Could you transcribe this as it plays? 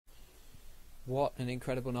What an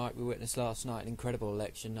incredible night we witnessed last night, an incredible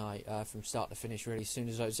election night from start to finish really. As soon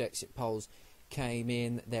as those exit polls came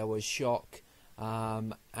in, there was shock,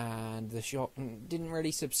 and the shock didn't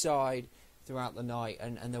really subside throughout the night,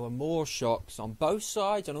 and there were more shocks on both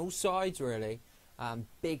sides, on all sides really.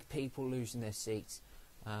 Big people losing their seats,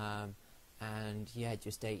 and yeah,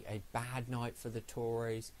 just a bad night for the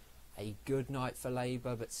Tories, a good night for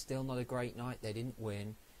Labour, but still not a great night. They didn't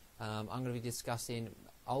win. I'm going to be discussing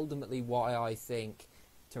ultimately why I think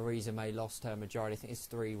Theresa May lost her majority. I think it's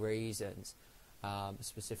 3 reasons,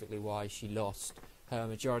 specifically why she lost her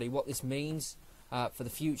majority, what this means for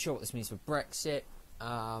the future, what this means for Brexit,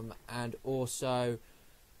 and also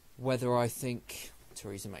whether I think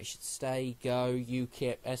Theresa May should stay, go,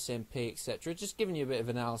 UKIP, SNP, etc. Just giving you a bit of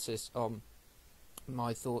analysis on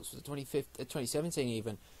my thoughts for the 2017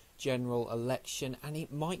 even general election, and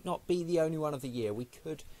it might not be the only one of the year. We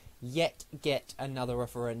could yet get another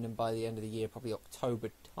referendum by the end of the year, probably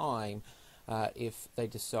October time, if they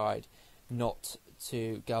decide not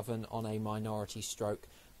to govern on a minority stroke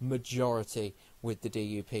majority with the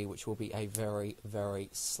DUP, which will be a very, very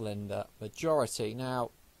slender majority.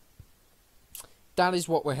 Now, that is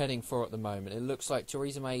what we're heading for at the moment. It looks like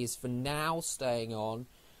Theresa May is for now staying on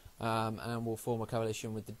and will form a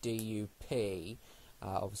coalition with the DUP,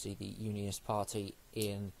 obviously the Unionist Party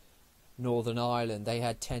in Northern Ireland. They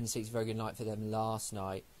had 10 seats, very good night for them last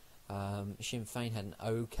night. Sinn Féin had an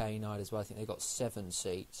okay night as well. I think they got 7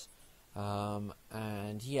 seats.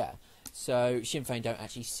 And yeah, so Sinn Féin don't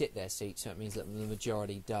actually sit their seats, so it means that the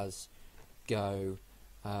majority does go,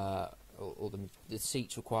 or the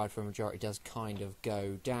seats required for a majority does kind of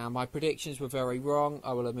go down. My predictions were very wrong,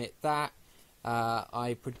 I will admit that.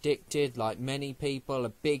 I predicted, like many people, a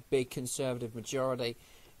big Conservative majority.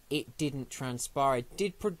 It didn't transpire. I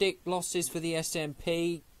did predict losses for the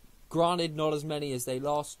SNP. Granted, not as many as they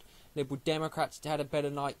lost. Liberal Democrats had a better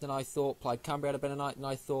night than I thought. Plaid Cymru had a better night than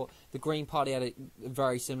I thought. The Green Party had a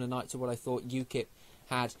very similar night to what I thought. UKIP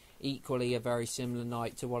had equally a very similar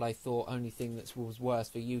night to what I thought. Only thing that was worse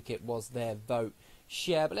for UKIP was their vote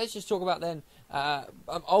share. But let's just talk about then.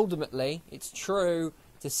 Ultimately, it's true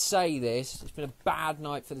to say this. It's been a bad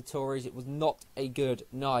night for the Tories. It was not a good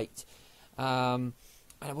night.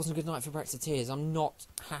 And it wasn't a good night for Brexiteers. I'm not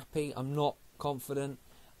happy. I'm not confident.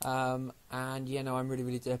 And, you know, I'm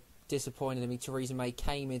really disappointed. I mean, Theresa May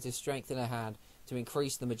came in to strengthen her hand to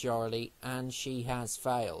increase the majority, and she has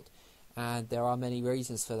failed. And there are many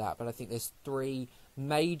reasons for that. But I think there's 3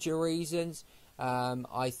 major reasons.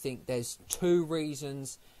 I think there's 2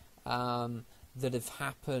 reasons that have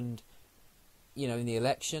happened, you know, in the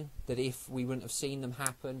election, that if we wouldn't have seen them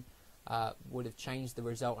happen, would have changed the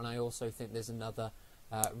result. And I also think there's another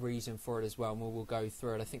reason for it as well, and we'll go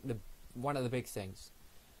through it. I think one of the big things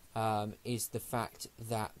is the fact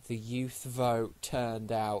that the youth vote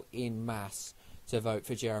turned out in mass to vote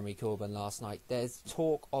for Jeremy Corbyn last night. There's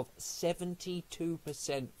talk of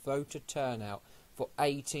 72% voter turnout for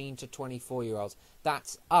 18 to 24-year-olds.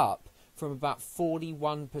 That's up from about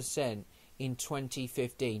 41% in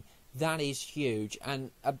 2015. That is huge,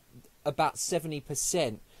 and about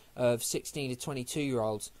 70% of 16 to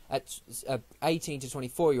 22-year-olds, 18 to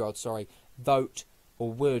 24-year-olds, sorry, vote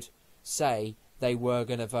or would say they were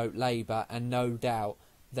going to vote Labour, and no doubt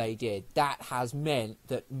they did. That has meant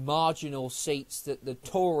that marginal seats that the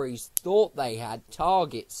Tories thought they had,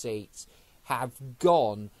 target seats, have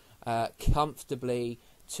gone comfortably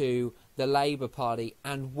to the Labour Party.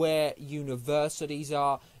 And where universities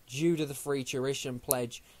are, due to the free tuition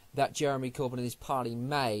pledge that Jeremy Corbyn and his party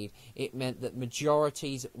made, it meant that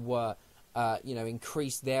majorities were,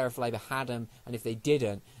 increased there if Labour had them, and if they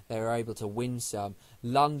didn't, they were able to win some.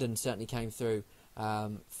 London certainly came through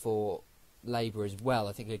for Labour as well.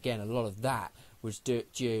 I think, again, a lot of that was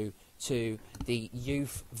due to the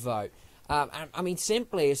youth vote. And I mean,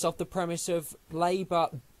 simply, it's off the premise of Labour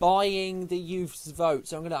buying the youth's vote.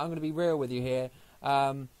 So I'm going to be real with you here.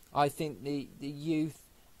 I think the youth,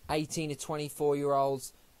 18 to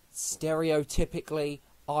 24-year-olds, stereotypically,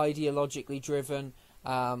 ideologically driven.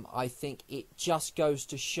 I think it just goes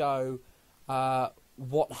to show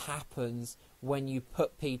what happens when you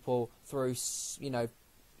put people through,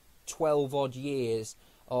 12 odd years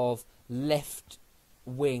of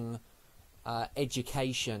left-wing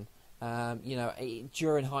education.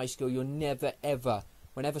 During high school, you're never ever,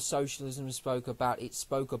 whenever socialism spoke about, it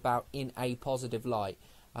spoke about in a positive light,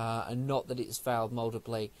 and not that it's failed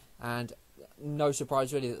multiply. And no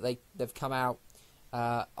surprise really that they've come out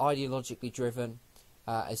ideologically driven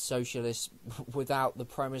as socialists, without the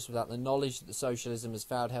premise, without the knowledge that the socialism has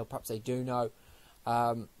failed. Hell, perhaps they do know.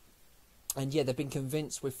 And yeah, they've been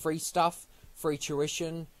convinced with free stuff, free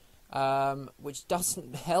tuition, which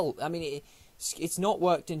doesn't help. I mean, it's not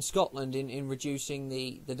worked in Scotland in reducing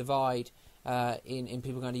the divide in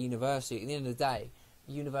people going to university. At the end of the day,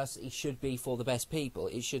 university should be for the best people.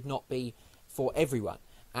 It should not be for everyone.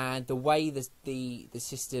 And the way the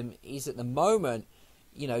system is at the moment,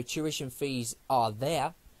 you know, tuition fees are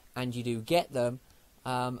there, and you do get them,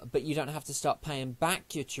 but you don't have to start paying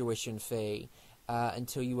back your tuition fee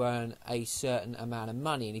until you earn a certain amount of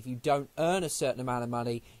money. And if you don't earn a certain amount of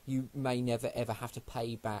money, you may never ever have to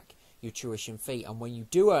pay back your tuition fee. And when you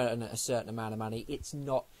do earn a certain amount of money, it's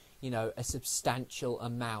not, you know, a substantial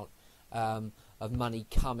amount of money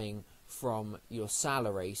coming from your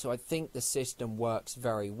salary. So I think the system works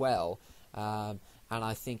very well, and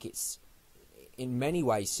I think it's in many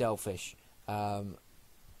ways selfish. Okay,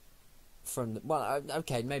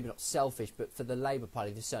 maybe not selfish, but for the Labour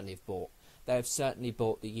Party, they have certainly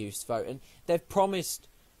bought the youth vote, and they've promised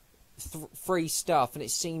free stuff, and it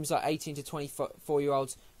seems like 18 to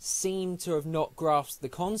 24-year-olds seem to have not grasped the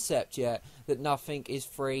concept yet that nothing is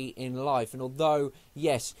free in life. And although,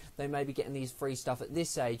 yes, they may be getting these free stuff at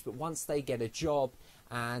this age, but once they get a job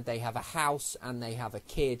and they have a house and they have a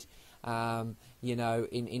kid, you know,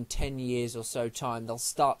 in 10 years or so time, they'll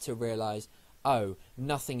start to realise, oh,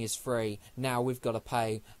 nothing is free, now we've got to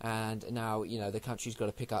pay, and now, you know, the country's got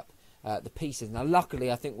to pick up the pieces. Now,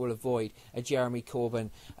 luckily, I think we'll avoid a Jeremy Corbyn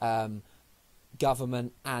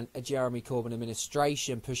government and a Jeremy Corbyn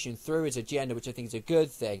administration pushing through his agenda, which I think is a good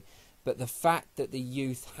thing. But the fact that the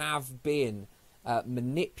youth have been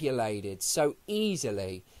manipulated so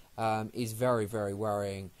easily is very, very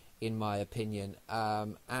worrying, in my opinion.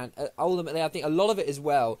 And ultimately, I think a lot of it as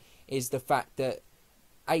well is the fact that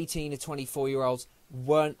 18 to 24-year-olds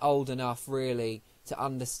weren't old enough really to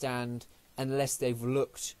understand, unless they've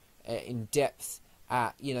looked in depth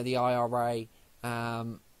at, you know, the IRA,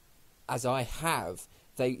 as I have.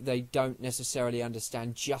 They don't necessarily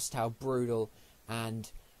understand just how brutal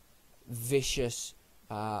and vicious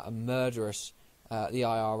and murderous the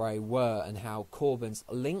IRA were, and how Corbyn's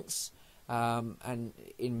links, and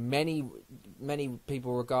in many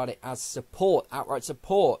people regard it as support, outright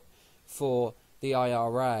support for the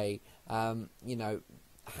IRA, you know,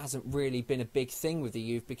 hasn't really been a big thing with the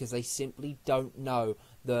youth, because they simply don't know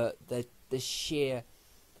the sheer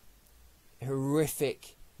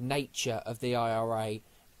horrific nature of the IRA,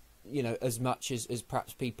 you know, as much as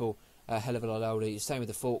perhaps people a hell of a lot older. Same with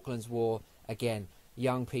the Falklands War. Again,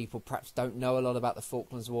 young people perhaps don't know a lot about the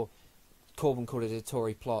Falklands War. Corbyn called it a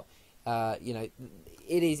Tory plot. You know,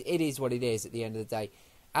 it is what it is at the end of the day.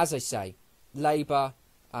 As I say, Labour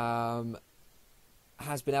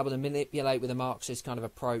has been able to manipulate with a Marxist kind of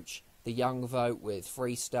approach the young vote with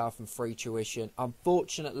free stuff and free tuition.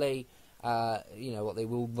 Unfortunately, you know, what they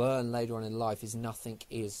will learn later on in life is nothing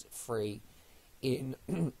is free in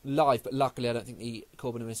life. But luckily, I don't think the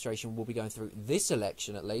Corbyn administration will be going through this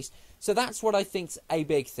election, at least. So that's what I think's a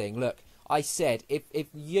big thing. Look, I said if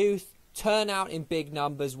youth turn out in big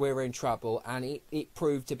numbers, we're in trouble, and it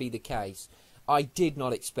proved to be the case. I did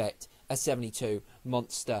not expect a 72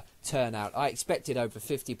 monster turnout. I expected over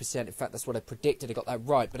 50%. In fact, that's what I predicted. I got that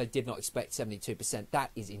right, but I did not expect 72%.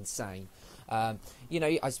 That is insane. You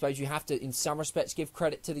know, I suppose you have to, in some respects, give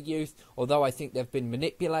credit to the youth, although I think they've been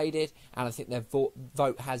manipulated, and I think their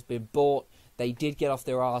vote has been bought. They did get off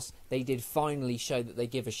their arse. They did finally show that they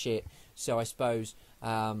give a shit. So I suppose,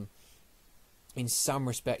 in some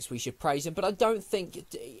respects, we should praise them. But I don't think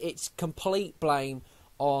it's complete blame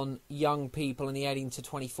on young people and the 18 to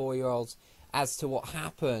 24-year-olds as to what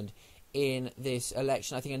happened in this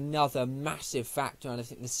election. I think another massive factor, and I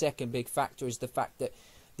think the second big factor, is the fact that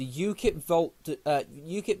the UKIP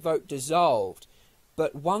vote dissolved,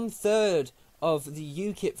 but 1/3 of the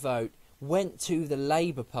UKIP vote went to the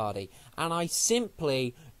Labour Party, and I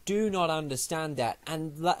simply do not understand that.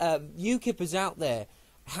 And UKIPers out there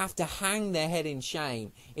have to hang their head in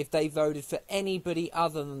shame if they voted for anybody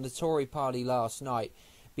other than the Tory Party last night,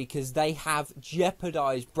 because they have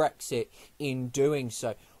jeopardised Brexit in doing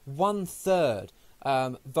so. 1/3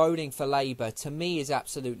 voting for Labour, to me, is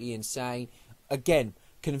absolutely insane. Again,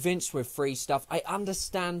 convinced with free stuff. I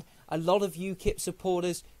understand a lot of UKIP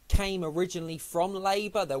supporters came originally from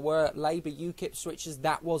Labour. There were Labour UKIP switches.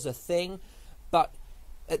 That was a thing. But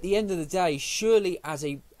at the end of the day, surely as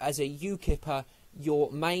a UKIPper,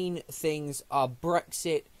 your main things are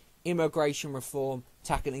Brexit, immigration reform,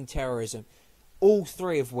 tackling terrorism. All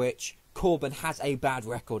three of which Corbyn has a bad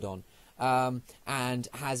record on. And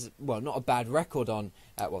has, well, not a bad record on,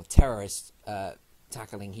 terrorist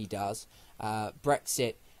tackling he does.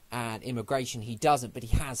 Brexit and immigration he doesn't, but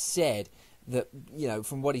he has said that, you know,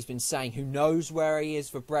 from what he's been saying, who knows where he is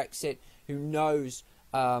for Brexit, who knows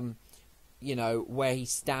you know, where he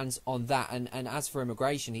stands on that. And as for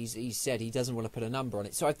immigration, he's said he doesn't want to put a number on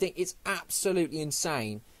it. So I think it's absolutely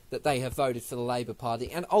insane that they have voted for the Labour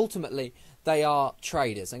Party, and ultimately they are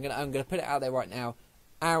traitors. I'm gonna put it out there right now,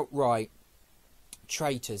 outright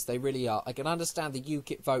traitors. They really are. I can understand the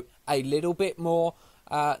UKIP vote a little bit more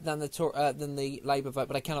than the Labour vote,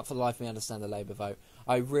 but I cannot for the life of me understand the Labour vote.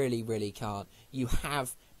 I really, really can't. You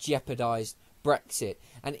have jeopardised Brexit,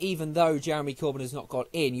 and even though Jeremy Corbyn has not got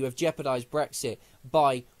in, you have jeopardised Brexit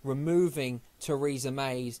by removing Theresa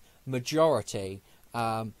May's majority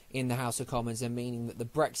in the House of Commons, and meaning that the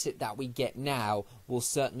Brexit that we get now will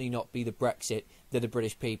certainly not be the Brexit that the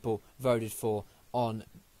British people voted for on,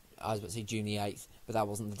 I was about to say June the 8th, but that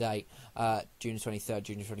wasn't the date, June the 23rd,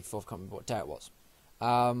 June the 24th, can't remember what day it was.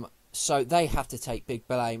 So they have to take big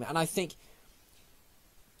blame, and I think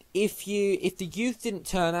if the youth didn't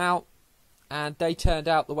turn out, and they turned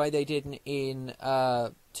out the way they did in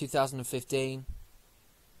 2015,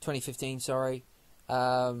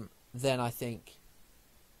 then I think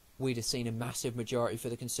we'd have seen a massive majority for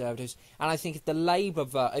the Conservatives. And I think if the Labour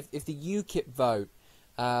vote, if the UKIP vote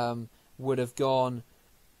would have gone,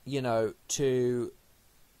 you know, to,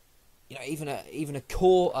 you know, even a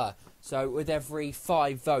quarter, so with every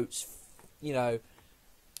 5 votes, you know,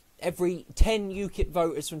 every 10 UKIP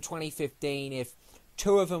voters from 2015, if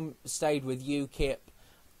 2 of them stayed with UKIP,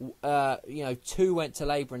 you know, 2 went to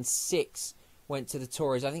Labour and 6 went to the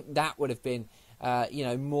Tories, I think that would have been, you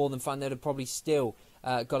know, more than fun. They'd have probably still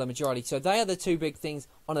got a majority. So they are the 2 big things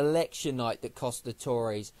on election night that cost the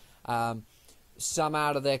Tories. Some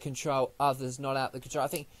out of their control, others not out of their control. I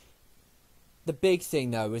think the big thing,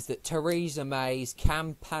 though, is that Theresa May's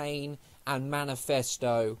campaign and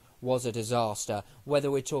manifesto was a disaster. Whether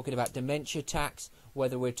we're talking about dementia tax,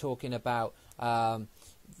 whether we're talking about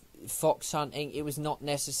fox hunting, it was not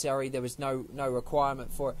necessary. There was no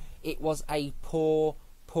requirement for it. It was a poor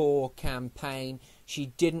campaign. She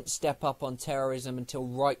didn't step up on terrorism until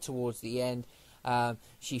right towards the end.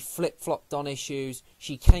 She flip-flopped on issues.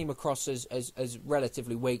 She came across as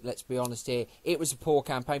relatively weak, let's be honest here. It was a poor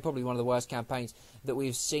campaign, probably one of the worst campaigns that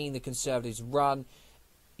we've seen the Conservatives run.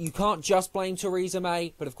 You can't just blame Theresa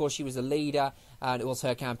May, but of course she was a leader and it was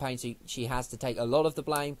her campaign, so she has to take a lot of the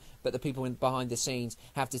blame, but the people behind the scenes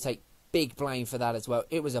have to take big blame for that as well.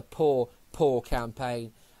 It was a poor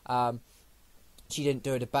campaign. She didn't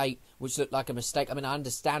do a debate, which looked like a mistake. I mean, I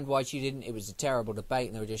understand why she didn't. It was a terrible debate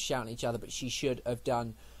and they were just shouting at each other, but she should have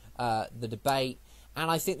done the debate. And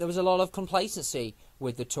I think there was a lot of complacency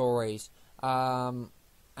with the Tories. And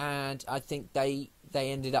I think they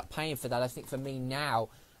ended up paying for that. I think for me now,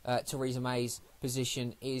 Theresa May's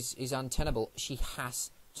position is untenable. She has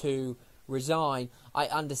to resign. I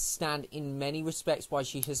understand in many respects why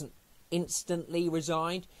she hasn't instantly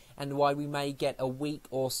resigned and why we may get a week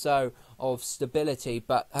or so of stability,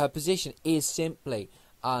 but her position is simply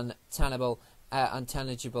untenable, and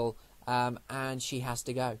she has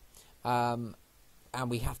to go. And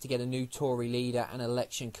we have to get a new Tory leader and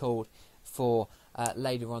election called for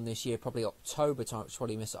later on this year, probably October time, which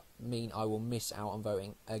probably mean I will miss out on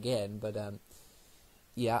voting again. But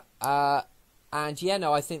yeah, and yeah,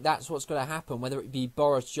 no, I think that's what's going to happen. Whether it be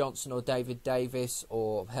Boris Johnson or David Davis,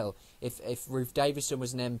 or hell, if Ruth Davidson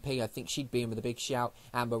was an MP, I think she'd be in with a big shout.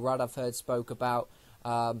 Amber Rudd, I've heard spoke about.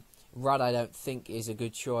 Rudd, I don't think is a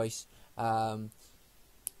good choice.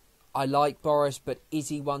 I like Boris, but is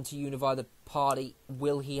he one to unify the party?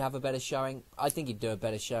 Will he have a better showing? I think he'd do a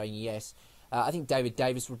better showing, yes. I think David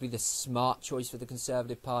Davis would be the smart choice for the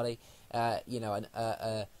Conservative Party. You know,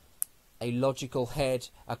 a logical head,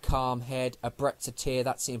 a calm head, a Brexiteer.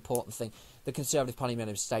 That's the important thing. The Conservative Party made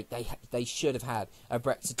a mistake. They should have had a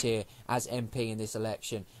Brexiteer as MP in this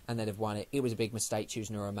election, and they'd have won it. It was a big mistake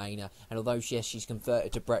choosing a Remainer. And although, yes, she's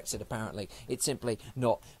converted to Brexit, apparently, it's simply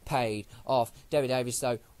not paid off. David Davis,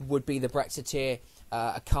 though, would be the Brexiteer,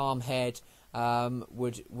 a calm head,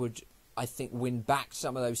 would I think win back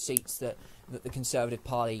some of those seats that the Conservative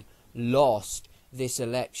Party lost this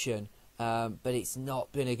election. But it's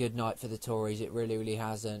not been a good night for the Tories. It really, really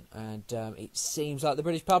hasn't. And it seems like the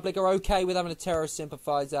British public are okay with having a terrorist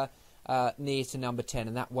sympathiser near to number 10,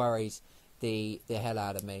 and that worries the hell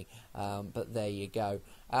out of me. But there you go.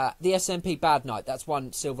 The SNP, bad night. That's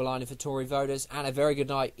one silver lining for Tory voters, and a very good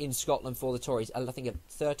night in Scotland for the Tories. I think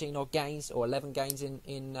 13 odd gains or 11 gains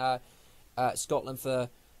in Scotland for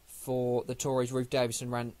the Tories. Ruth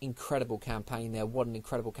Davidson ran an incredible campaign there. What an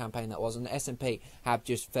incredible campaign that was. And the SNP have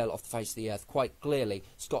just fell off the face of the earth. Quite clearly,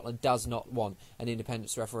 Scotland does not want an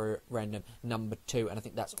independence referendum number 2. And I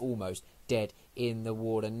think that's almost dead in the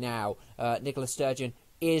water now. Nicola Sturgeon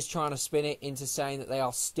is trying to spin it into saying that they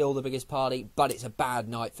are still the biggest party, but it's a bad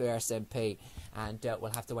night for SNP, and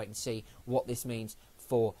we'll have to wait and see what this means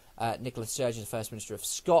for Nicola Sturgeon, the First Minister of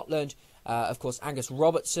Scotland. Of course, Angus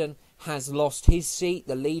Robertson has lost his seat,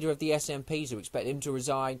 the leader of the SNP, so we expect him to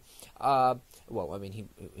resign. Well, I mean,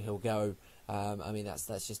 he'll go. I mean,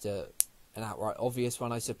 that's just an outright obvious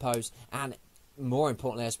one, I suppose. And more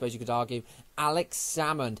importantly, I suppose you could argue, Alex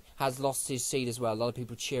Salmond has lost his seat as well. A lot of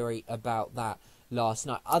people cheery about that last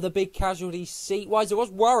night. Other big casualties seat-wise, there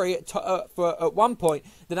was worry at one point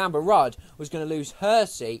that Amber Rudd was going to lose her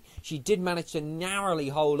seat. She did manage to narrowly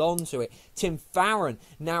hold on to it. Tim Farron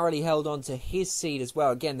narrowly held on to his seat as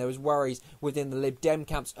well. Again, there was worries within the Lib Dem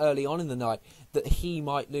camps early on in the night that he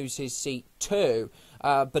might lose his seat too.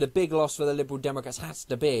 But a big loss for the Liberal Democrats has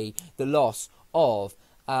to be the loss of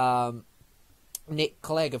Nick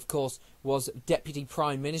Clegg, of course, was Deputy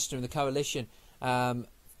Prime Minister in the coalition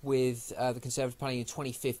with the Conservative Party in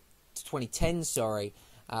 2010,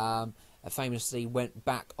 famously went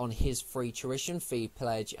back on his free tuition fee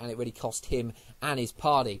pledge, and it really cost him and his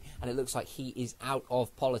party, and it looks like he is out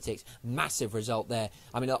of politics. Massive result there.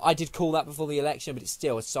 I mean, I did call that before the election, but it's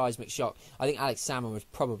still a seismic shock. I think Alex Salmond was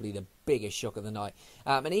probably the biggest shock of the night.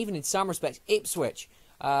 And even in some respects, Ipswich,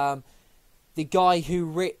 the guy who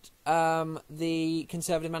writ the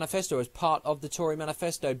Conservative manifesto as part of the Tory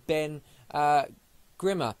manifesto, Ben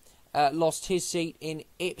Grimmer, lost his seat in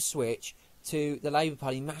Ipswich to the Labour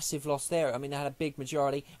Party. Massive loss there. I mean, they had a big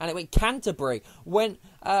majority. And it went Canterbury, went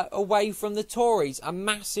away from the Tories. A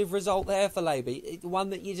massive result there for Labour. One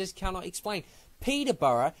that you just cannot explain.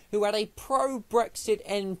 Peterborough, who had a pro-Brexit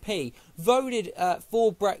MP, voted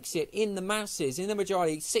for Brexit in the masses, in the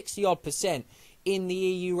majority, 60-odd% in the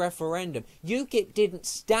EU referendum. UKIP didn't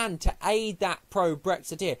stand to aid that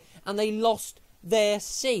pro-Brexiteer, and they lost their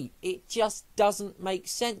seat. It just doesn't make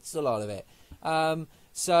sense, a lot of it.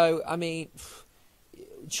 So, I mean,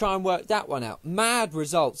 try and work that one out. Mad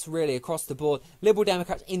results, really, across the board. Liberal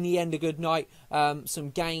Democrats, in the end, a good night. Some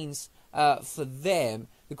gains for them.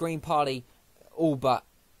 The Green Party all but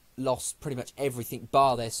lost pretty much everything,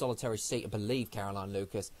 bar their solitary seat. I believe Caroline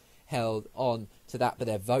Lucas held on to that, but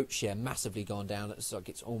their vote share massively gone down. It looks like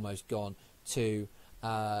it's almost gone to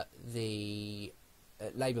the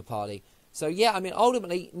Labour Party. So, yeah, I mean,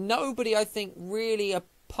 ultimately, nobody, I think, really,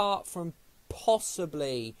 apart from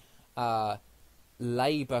possibly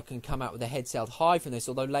Labour, can come out with their heads held high from this,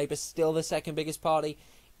 although Labour's still the second biggest party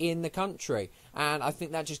in the country. And I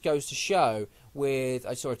think that just goes to show with,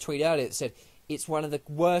 I saw a tweet earlier that said, it's one of the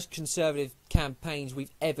worst Conservative campaigns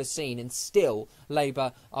we've ever seen, and still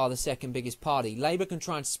Labour are the second biggest party. Labour can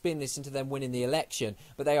try and spin this into them winning the election,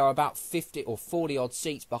 but they are about 50 or 40 odd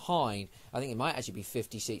seats behind. I think it might actually be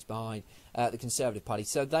 50 seats behind the Conservative Party.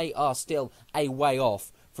 So they are still a way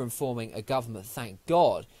off from forming a government, thank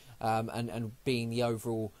God, and being the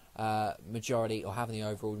overall majority, or having the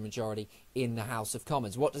overall majority in the House of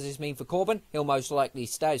Commons. What does this mean for Corbyn? He'll most likely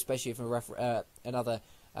stay, especially if another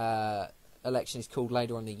election is called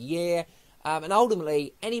later on in the year. And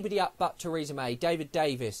ultimately, anybody up but Theresa May, David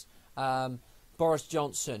Davis, Boris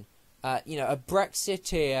Johnson, a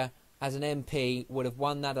Brexiteer as an MP would have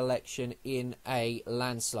won that election in a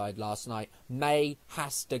landslide last night. May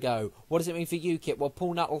has to go. What does it mean for UKIP? Well,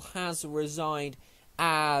 Paul Nuttall has resigned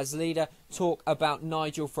as leader. Talk about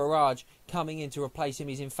Nigel Farage coming in to replace him.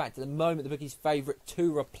 He's in fact at the moment the bookie's favourite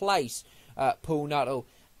to replace Paul Nuttall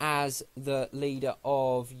as the leader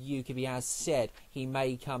of UKIP. He has said he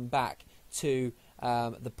may come back to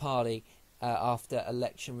the party after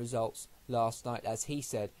election results last night. As he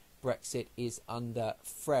said, Brexit is under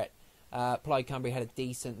threat. Plaid Cymru had a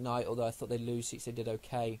decent night, although I thought they'd lose seats. They did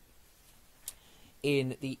okay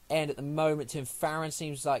in the end. At the moment, Tim Farron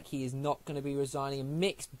seems like he is not going to be resigning. A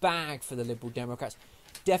mixed bag for the Liberal Democrats.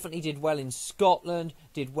 Definitely did well in Scotland,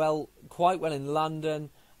 did quite well in London,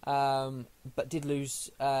 but did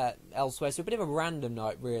lose elsewhere. So a bit of a random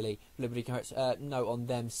night, really. Liberal Democrats, note on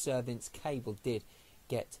them, Sir Vince Cable did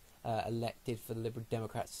get elected for the Liberal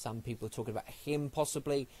Democrats. Some people are talking about him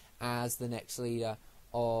possibly as the next leader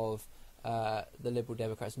of the Liberal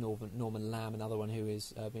Democrats. Norman Lamb, another one who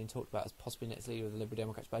is being talked about as possibly next leader of the Liberal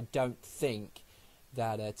Democrats. But I don't think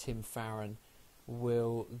that Tim Farron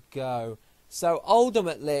will go. So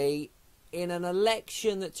ultimately, in an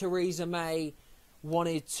election that Theresa May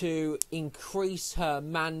wanted to increase her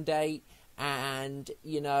mandate and,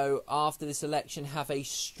 after this election have a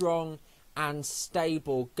strong and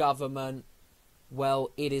stable government,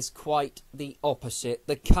 well, it is quite the opposite.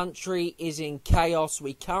 The country is in chaos.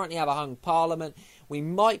 We currently have a hung parliament. We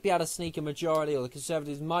might be able to sneak a majority, or the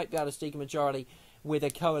Conservatives might be able to sneak a majority with a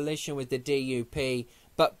coalition with the DUP,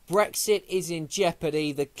 But Brexit is in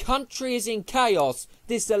jeopardy. The country is in chaos.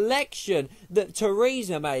 This election that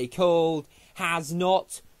Theresa May called has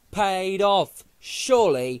not paid off.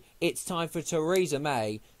 Surely it's time for Theresa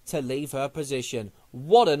May to leave her position.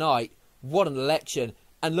 What a night. What an election.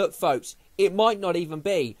 And look, folks, it might not even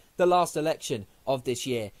be the last election of this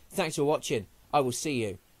year. Thanks for watching. I will see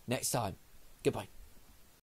you next time. Goodbye.